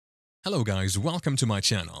Hello guys, welcome to my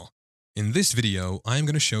channel. In this video, I'm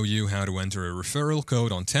going to show you how to enter a referral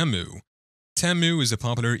code on TEMU. TEMU is a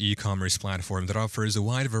popular e-commerce platform that offers a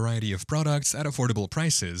wide variety of products at affordable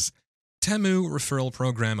prices. TEMU referral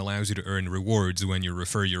program allows you to earn rewards when you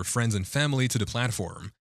refer your friends and family to the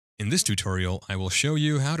platform. In this tutorial, I will show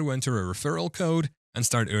you how to enter a referral code and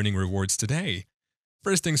start earning rewards today.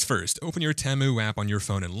 First things first, open your TEMU app on your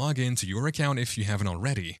phone and log in to your account if you haven't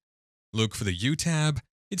already. Look for the U tab.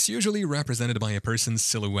 It's usually represented by a person's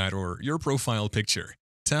silhouette or your profile picture.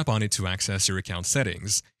 Tap on it to access your account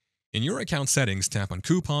settings. In your account settings, tap on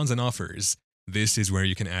Coupons and Offers. This is where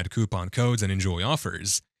you can add coupon codes and enjoy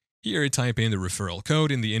offers. Here, type in the referral code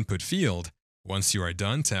in the input field. Once you are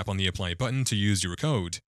done, tap on the Apply button to use your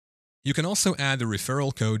code. You can also add the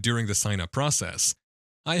referral code during the sign-up process.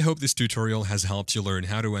 I hope this tutorial has helped you learn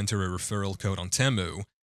how to enter a referral code on TEMU.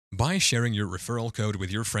 By sharing your referral code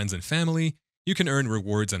with your friends and family, you can earn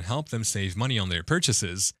rewards and help them save money on their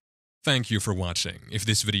purchases. Thank you for watching. If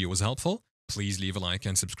this video was helpful, please leave a like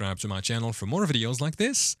and subscribe to my channel for more videos like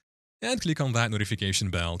this, and click on that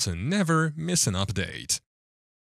notification bell to never miss an update.